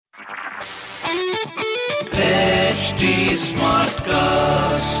HT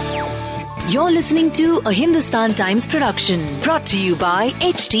Smartcast. You're listening to a Hindustan Times production brought to you by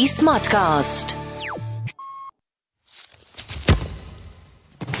HT Smartcast.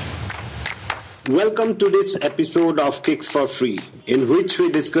 Welcome to this episode of Kicks for Free, in which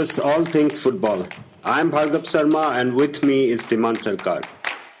we discuss all things football. I'm Bhargav Sharma and with me is Dhiman Sarkar.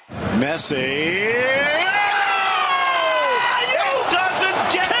 Messi.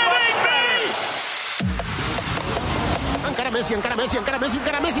 Messi, encara Messi.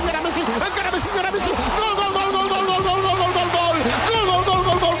 Gol.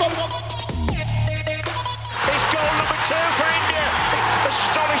 It's goal number 2 for India.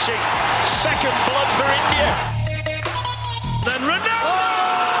 Astonishing. Second blood for India. Then Ronaldo.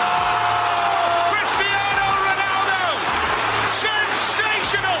 Cristiano Ronaldo.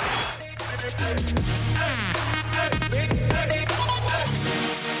 Sensational.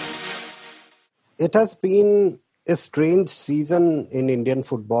 It has been a strange season in Indian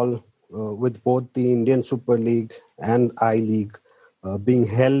football with both the Indian Super League and I-League being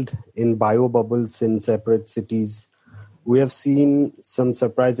held in bio bubbles in separate cities. We have seen some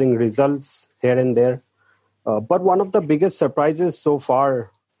surprising results here and there. But one of the biggest surprises so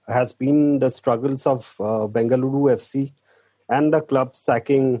far has been the struggles of Bengaluru FC and the club's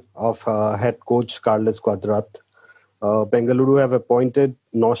sacking of head coach Carlos Quadrat. Bengaluru have appointed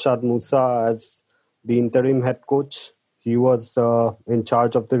Naushad Musa as the interim head coach. He was in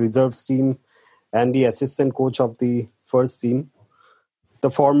charge of the reserves team and the assistant coach of the first team. The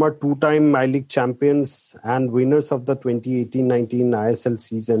former two-time I-League champions and winners of the 2018-19 ISL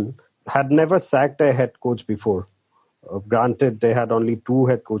season had never sacked a head coach before. Granted, they had only two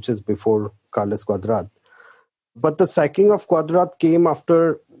head coaches before Carlos Quadrat. But the sacking of Quadrat came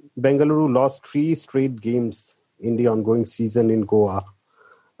after Bengaluru lost 3 straight games in the ongoing season in Goa.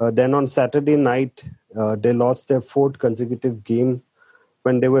 Then on Saturday night, they lost their 4th consecutive game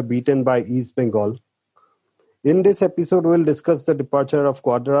when they were beaten by East Bengal. In this episode, we'll discuss the departure of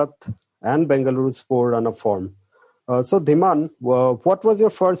Quadrat and Bengaluru's poor run of form. So Dhiman, what was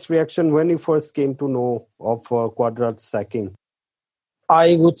your first reaction when you first came to know of Quadrat's sacking?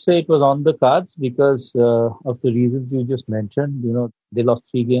 I would say it was on the cards because of the reasons you just mentioned. You know, they lost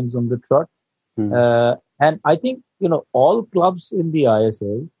 3 games on the trot. And I think, all clubs in the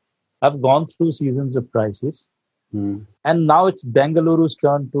ISL have gone through seasons of crisis. And now it's Bengaluru's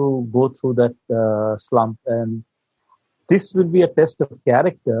turn to go through that slump. And this will be a test of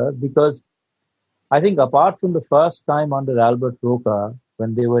character because I think apart from the first time under Albert Roca,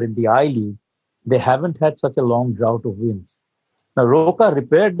 when they were in the I-League, they haven't had such a long drought of wins. Now, Roca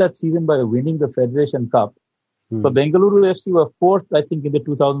repaired that season by winning the Federation Cup. But Bengaluru FC were 4th, I think, in the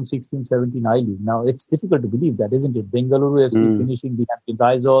 2016-17 I-League. Now, it's difficult to believe that, isn't it? Bengaluru FC finishing behind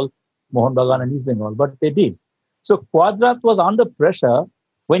Aizawl, Mohun Bagan and East Bengal. But they did. So Quadrat was under pressure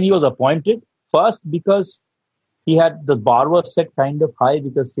when he was appointed. First, because he had the bar was set kind of high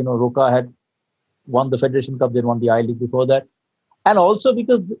because, Roca had won the Federation Cup, they won the I-League before that. And also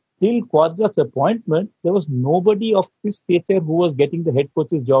because till Quadrat's appointment, there was nobody of his stature who was getting the head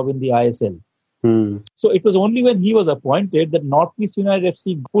coach's job in the ISL. So it was only when he was appointed that Northeast United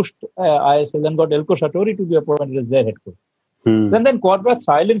FC pushed ISL and got Elko Shatori to be appointed as their head coach. Then Quadrat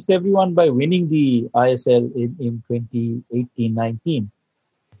silenced everyone by winning the ISL in 2018-19.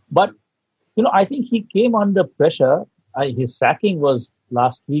 But, I think he came under pressure. His sacking was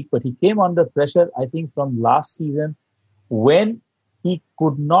last week, but he came under pressure, I think, from last season when he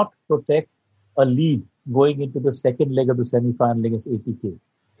could not protect a lead going into the second leg of the semi-final against ATK.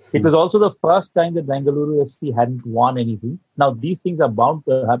 It was also the first time that Bengaluru FC hadn't won anything. Now, these things are bound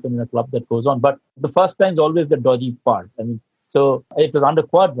to happen in a club that goes on, but the first time is always the dodgy part. So it was under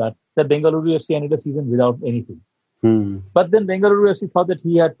Quadrat that Bengaluru FC ended the season without anything. But then Bengaluru FC thought that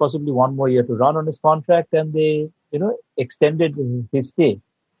he had possibly one more year to run on his contract and they, extended his stay.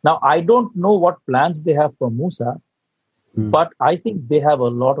 Now, I don't know what plans they have for Musa, but I think they have a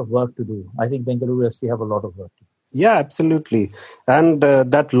lot of work to do. I think Bengaluru FC have a lot of work to do. Yeah, absolutely. And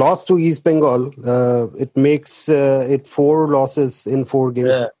that loss to East Bengal, it makes it 4 losses in 4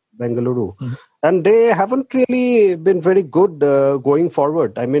 games for Bengaluru. And they haven't really been very good going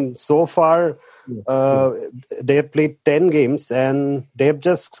forward. So far, they have played 10 games and they have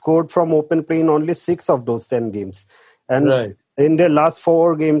just scored from open play in only 6 of those 10 games. And in their last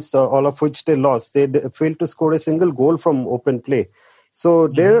 4 games, all of which they lost, they failed to score a single goal from open play. So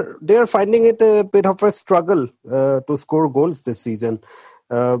they're finding it a bit of a struggle to score goals this season.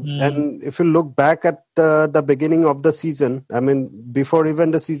 And if you look back at the beginning of the season, before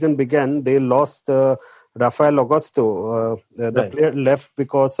even the season began, they lost Rafael Augusto. The player left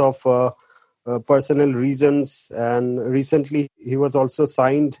because of personal reasons. And recently, he was also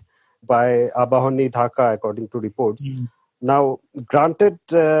signed by Abahani Dhaka, according to reports. Now, granted,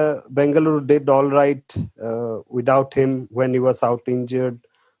 Bengaluru did all right without him when he was out injured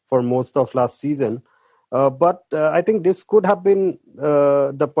for most of last season. But I think this could have been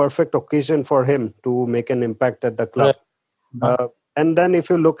the perfect occasion for him to make an impact at the club. And then if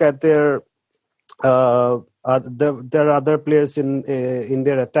you look at there are other players in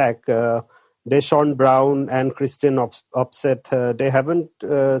their attack. Deshaun Brown and Christian Upset, they haven't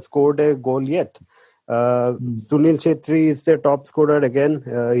scored a goal yet. Sunil Chetri is their top scorer again.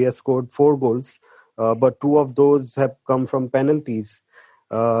 He has scored 4 goals, but 2 of those have come from penalties.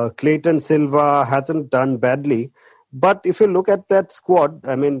 Clayton Silva hasn't done badly. But if you look at that squad,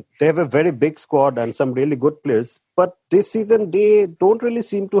 I mean, they have a very big squad and some really good players. But this season, they don't really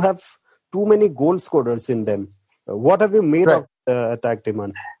seem to have too many goal scorers in them. What have you made of the attack,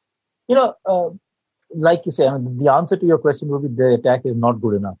 Dhiman? Like you say, I mean, the answer to your question would be the attack is not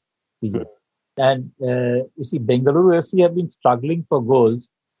good enough. And you see, Bengaluru FC have been struggling for goals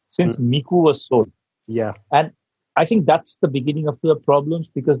since Miku was sold. Yeah. And I think that's the beginning of the problems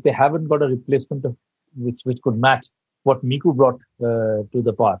because they haven't got a replacement of which could match what Miku brought to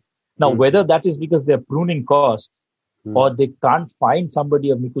the park. Now, whether that is because they're pruning costs or they can't find somebody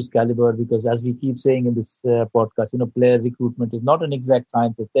of Miku's caliber, because as we keep saying in this podcast, player recruitment is not an exact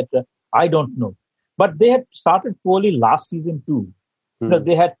science, etc. I don't know. But they had started poorly last season too.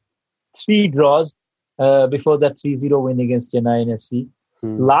 They had 3 draws before that 3-0 win against Chennai FC.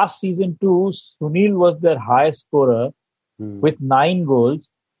 Last season too, Sunil was their highest scorer with 9 goals.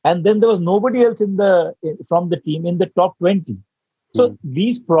 And then there was nobody else from the team in the top 20. So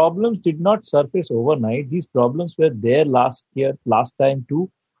these problems did not surface overnight. These problems were there last time too.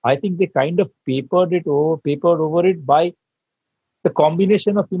 I think they kind of papered over it by the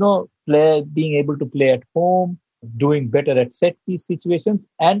combination of, player being able to play at home, doing better at set piece situations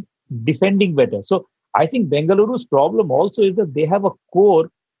and defending better. So I think Bengaluru's problem also is that they have a core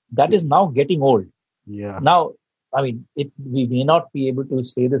that is now getting old. Yeah. Now, I mean, we may not be able to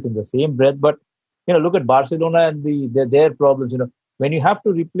say this in the same breath, but, look at Barcelona and their problems. When you have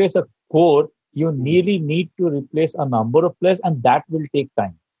to replace a core, you really need to replace a number of players, and that will take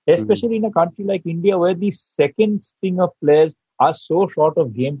time, especially in a country like India, where the second string of players are so short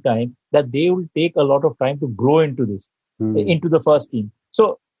of game time that they will take a lot of time to grow into the first team.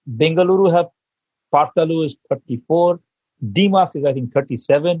 So Bengaluru have Parthalu is 34, Dimas is, I think,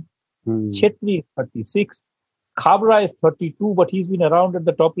 37, Chetri is 36, Khabra is 32, but he's been around at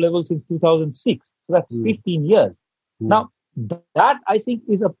the top level since 2006. So that's 15 years. Now, that I think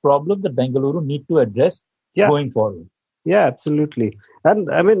is a problem that Bengaluru need to address going forward. Yeah, absolutely. And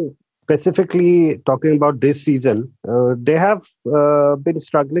I mean, specifically talking about this season, they have been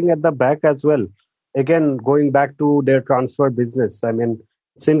struggling at the back as well. Again, going back to their transfer business. I mean,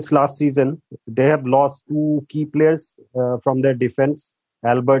 since last season, they have lost 2 key players from their defense,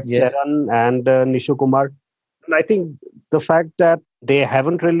 Albert Serran and Nishu Kumar. And I think the fact that they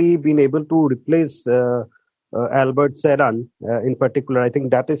haven't really been able to replace Albert Serran in particular, I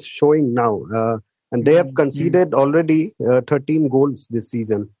think that is showing now. And they have conceded already 13 goals this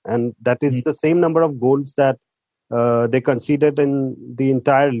season. And that is the same number of goals that they conceded in the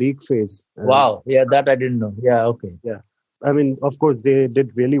entire league phase. Wow. Yeah, that I didn't know. Yeah, okay. Yeah. I mean, of course, they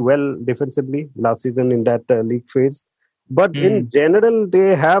did really well defensively last season in that league phase. But in general,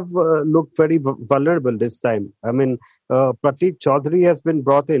 they have looked very vulnerable this time. I mean, Prateek Chaudhary has been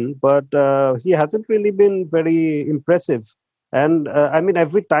brought in, but he hasn't really been very impressive. And I mean,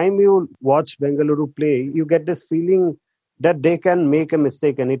 every time you watch Bengaluru play, you get this feeling that they can make a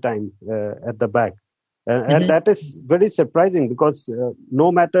mistake anytime at the back. And that is very surprising because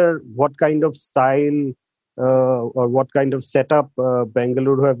no matter what kind of style or what kind of setup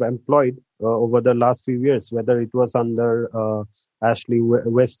Bengaluru have employed over the last few years, whether it was under Ashley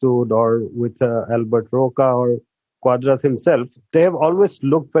Westwood or with Albert Roca or Quadras himself, they have always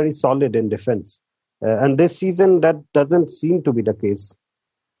looked very solid in defense. And this season, that doesn't seem to be the case.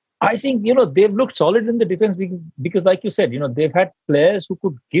 I think, they've looked solid in the defense because like you said, they've had players who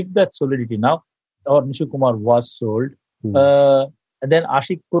could give that solidity now. Or Nishu Kumar was sold. And then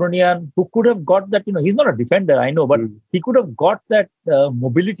Ashik Kurunian, who could have got that, he's not a defender, I know, but he could have got that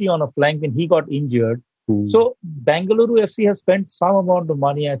mobility on a flank when he got injured. So Bengaluru FC has spent some amount of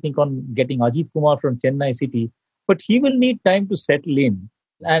money, I think, on getting Ajit Kumar from Chennai City, but he will need time to settle in.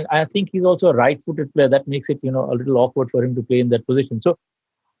 And I think he's also a right-footed player. That makes it, a little awkward for him to play in that position. So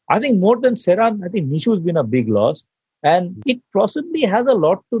I think more than Serran, I think Nishu's been a big loss. And it possibly has a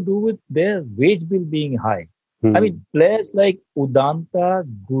lot to do with their wage bill being high. I mean, players like Udanta,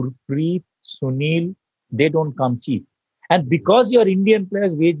 Gurpreet, Sunil, they don't come cheap. And because your Indian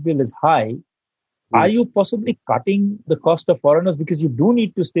players' wage bill is high, are you possibly cutting the cost of foreigners because you do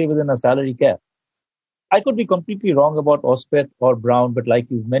need to stay within a salary cap? I could be completely wrong about Ospeth or Brown, but like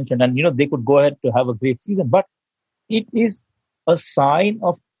you mentioned, and they could go ahead to have a great season, but it is a sign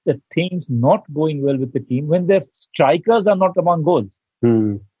of the things not going well with the team when their strikers are not among goals.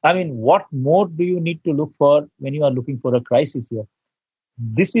 I mean, what more do you need to look for when you are looking for a crisis here?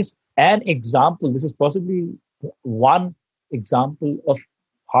 This is an example. This is possibly one example of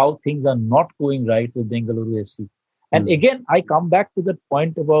how things are not going right with Bengaluru FC. And again, I come back to the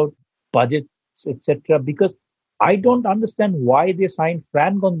point about budgets, etc., because I don't understand why they signed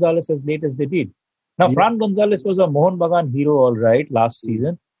Fran Gonzalez as late as they did. Now, Fran Gonzalez was a Mohun Bagan hero, all right, last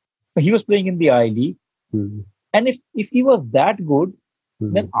season. He was playing in the I League. And if he was that good,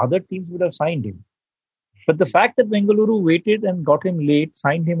 then other teams would have signed him. But the fact that Bengaluru waited and got him late,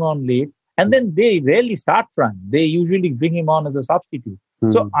 signed him on late, and then they rarely start Fran. They usually bring him on as a substitute.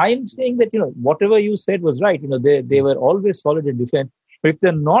 So I'm saying that, whatever you said was right. They were always solid in defense. But if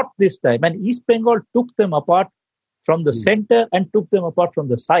they're not this time, and East Bengal took them apart from the center and took them apart from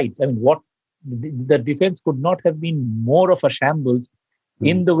the sides. I mean, the defense could not have been more of a shambles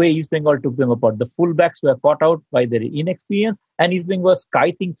in the way East Bengal took them apart. The fullbacks were caught out by their inexperience, and East Bengal was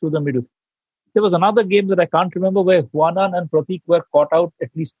kiting through the middle. There was another game that I can't remember where Huanan and Pratik were caught out at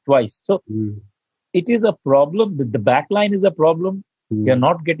least twice. So it is a problem. The back line is a problem. You're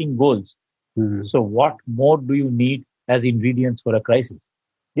not getting goals. So what more do you need as ingredients for a crisis?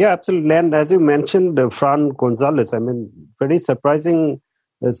 Yeah, absolutely. And as you mentioned, Fran Gonzalez, I mean, very surprising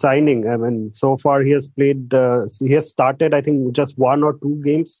signing. I mean, so far he has started, I think, just one or two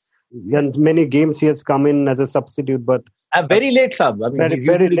games. And many games he has come in as a substitute, but a very late sub. I mean,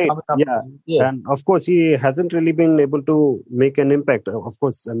 very late. Yeah. And of course, he hasn't really been able to make an impact. Of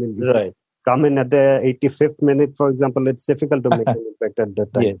course, I mean, come in at the 85th minute, for example, it's difficult to make an impact at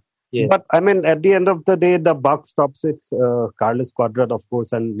that time. Yeah. But I mean, at the end of the day, the buck stops with Carlos Cuadrat, of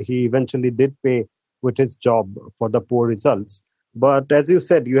course, and he eventually did pay with his job for the poor results. But as you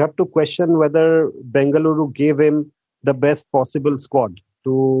said, you have to question whether Bengaluru gave him the best possible squad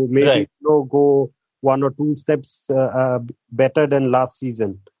to maybe go one or two steps better than last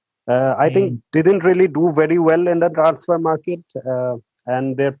season. I think didn't really do very well in the transfer market,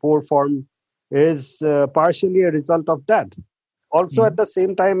 and their poor form is partially a result of that. Also, at the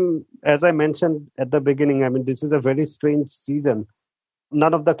same time, as I mentioned at the beginning, I mean, this is a very strange season.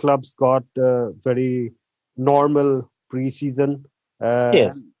 None of the clubs got very normal pre-season.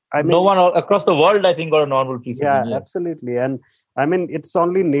 Yes. I mean, no one across the world, I think, got a normal pre-season. Yeah, absolutely. And I mean, it's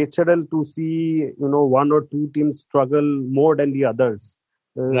only natural to see, one or two teams struggle more than the others.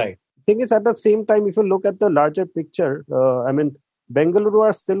 Right. Thing is, at the same time, if you look at the larger picture, I mean, Bengaluru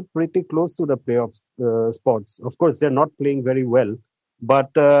are still pretty close to the playoff spots. Of course, they're not playing very well. But,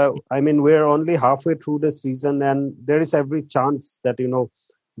 I mean, we're only halfway through the season, and there is every chance that,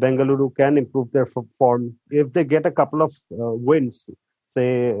 Bengaluru can improve their form. If they get a couple of wins,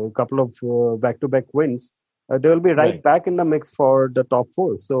 say a couple of back-to-back wins, they will be right back in the mix for the top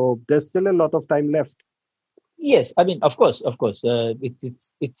four. So there's still a lot of time left. Yes, I mean, of course.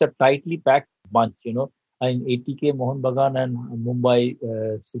 It's a tightly packed bunch, And ATK, Mohun Bagan and Mumbai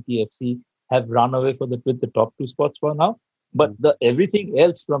City FC have run away with the top two spots for now. But everything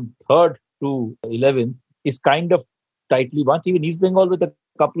else from 3rd to 11th is kind of tightly bunched. Even East Bengal with a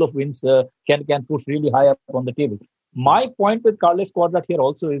couple of wins can push really high up on the table. My point with Carlos Cuadrat here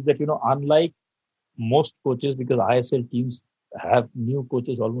also is that, unlike most coaches, because ISL teams have new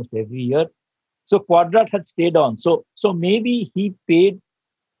coaches almost every year, so Cuadrat had stayed on. So maybe he paid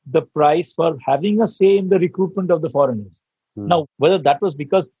the price for having a say in the recruitment of the foreigners. Now, whether that was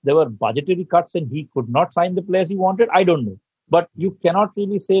because there were budgetary cuts and he could not sign the players he wanted, I don't know. But you cannot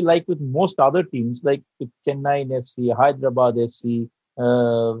really say, like with most other teams, like with Chennai FC, Hyderabad FC,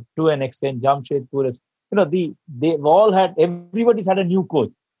 to an extent, Jamshedpur FC, they've all had, everybody's had a new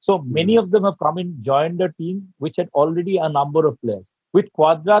coach. So many of them have come in, joined a team which had already a number of players. With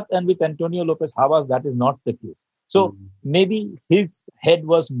Cuadrat and with Antonio Lopez Havas, that is not the case. So maybe his head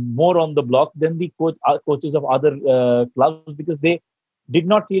was more on the block than the coaches of other clubs, because they did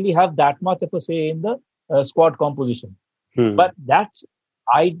not really have that much of a say in the squad composition. But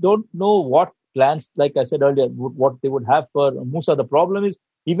I don't know what plans, like I said earlier, what they would have for Musa. The problem is,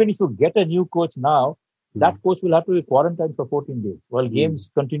 even if you get a new coach now, that coach will have to be quarantined for 14 days while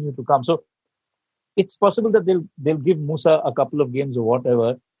games continue to come. So it's possible that they'll give Musa a couple of games or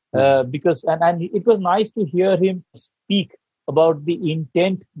whatever, because and it was nice to hear him speak about the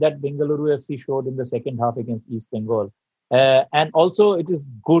intent that Bengaluru FC showed in the second half against East Bengal. And also it is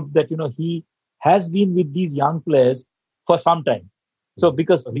good that, he has been with these young players for some time. So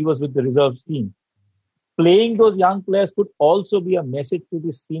because he was with the reserve team, playing those young players could also be a message to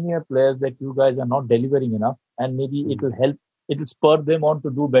the senior players that you guys are not delivering enough, and maybe it will help. It will spur them on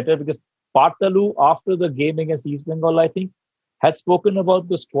to do better, because Patalu, after the game against East Bengal, I think, had spoken about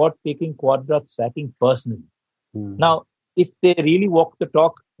the squad taking Quadrat sacking personally. Now, if they really walk the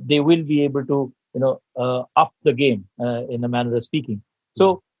talk, they will be able to, up the game in a manner of speaking.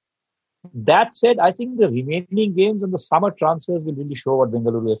 So that said, I think the remaining games and the summer transfers will really show what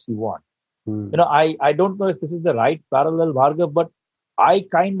Bengaluru FC want. I don't know if this is the right parallel, Bhargav, but I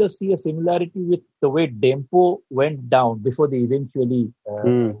kind of see a similarity with the way Dempo went down before they eventually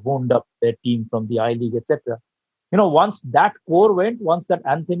wound up their team from the I-League, etc. Once that core went, once that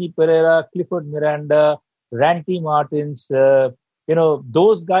Anthony Pereira, Clifford Miranda, Ranty Martins,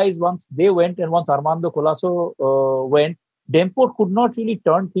 those guys, once they went, and once Armando Colasso went, Dempo could not really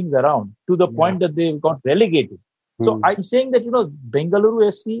turn things around to the point that they got relegated. So I'm saying that, Bengaluru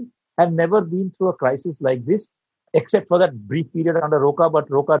FC have never been through a crisis like this, except for that brief period under Roca,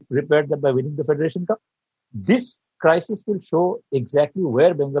 but Roca repaired that by winning the Federation Cup. This crisis will show exactly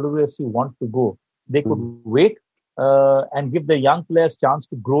where Bengaluru FC want to go. They could wait and give the young players chance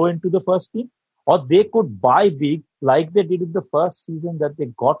to grow into the first team, or they could buy big like they did in the first season that they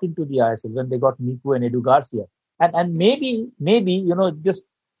got into the ISL when they got Miku and Edu Garcia. And maybe, just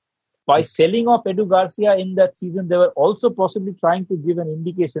by selling off Edu Garcia in that season, they were also possibly trying to give an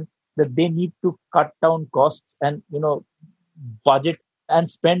indication that they need to cut down costs and, budget and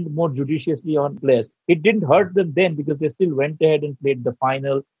spend more judiciously on players. It didn't hurt them then because they still went ahead and played the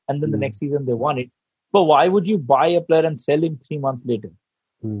final, and then the next season they won it. But why would you buy a player and sell him 3 months later?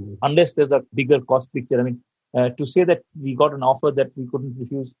 Unless there's a bigger cost picture. I mean, to say that we got an offer that we couldn't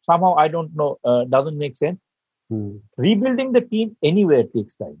refuse, somehow, I don't know, doesn't make sense. Rebuilding the team anywhere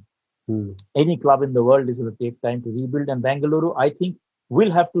takes time. Any club in the world is going to take time to rebuild. And Bengaluru, I think,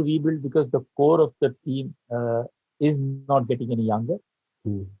 will have to rebuild because the core of the team is not getting any younger.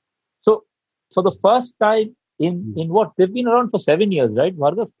 So, for the first time in what? They've been around for 7 years, right?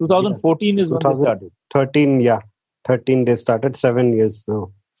 Bhargav? 2014 is when they started. 13 they started, 7 years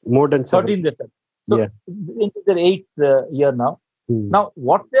now. More than 7. 13 they started. So, into their 8th year now. Now,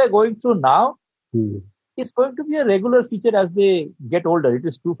 what they are going through now is going to be a regular feature as they get older. It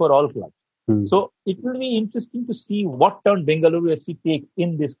is true for all clubs. So it will be interesting to see what turn Bengaluru FC take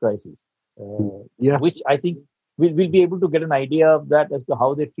in this crisis, which I think we'll be able to get an idea of that as to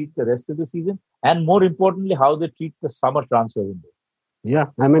how they treat the rest of the season, and more importantly, how they treat the summer transfer window. Yeah,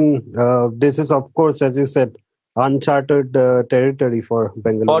 I mean, this is, of course, as you said, uncharted territory for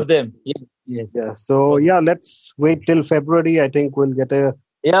Bengaluru. For them, yes. Yeah. So, let's wait till February. I think we'll get a...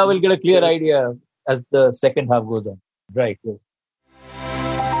 we'll get a clear idea as the second half goes on. Right, yes.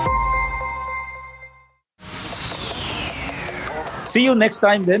 See you next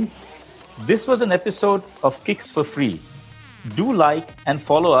time then. This was an episode of Kicks for Free. Do like and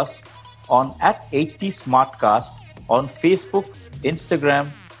follow us on @HT Smartcast on Facebook, Instagram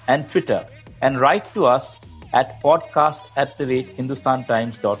and Twitter, and write to us at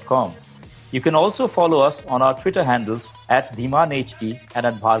podcast@hindustantimes.com. You can also follow us on our Twitter handles @DhimanHT and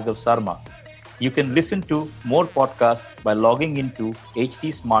 @Bhargav Sarma. You can listen to more podcasts by logging into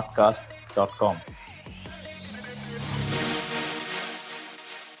htsmartcast.com.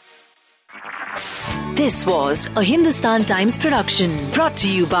 This was a Hindustan Times production brought to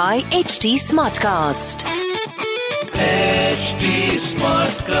you by HT Smartcast. HT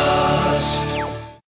Smartcast.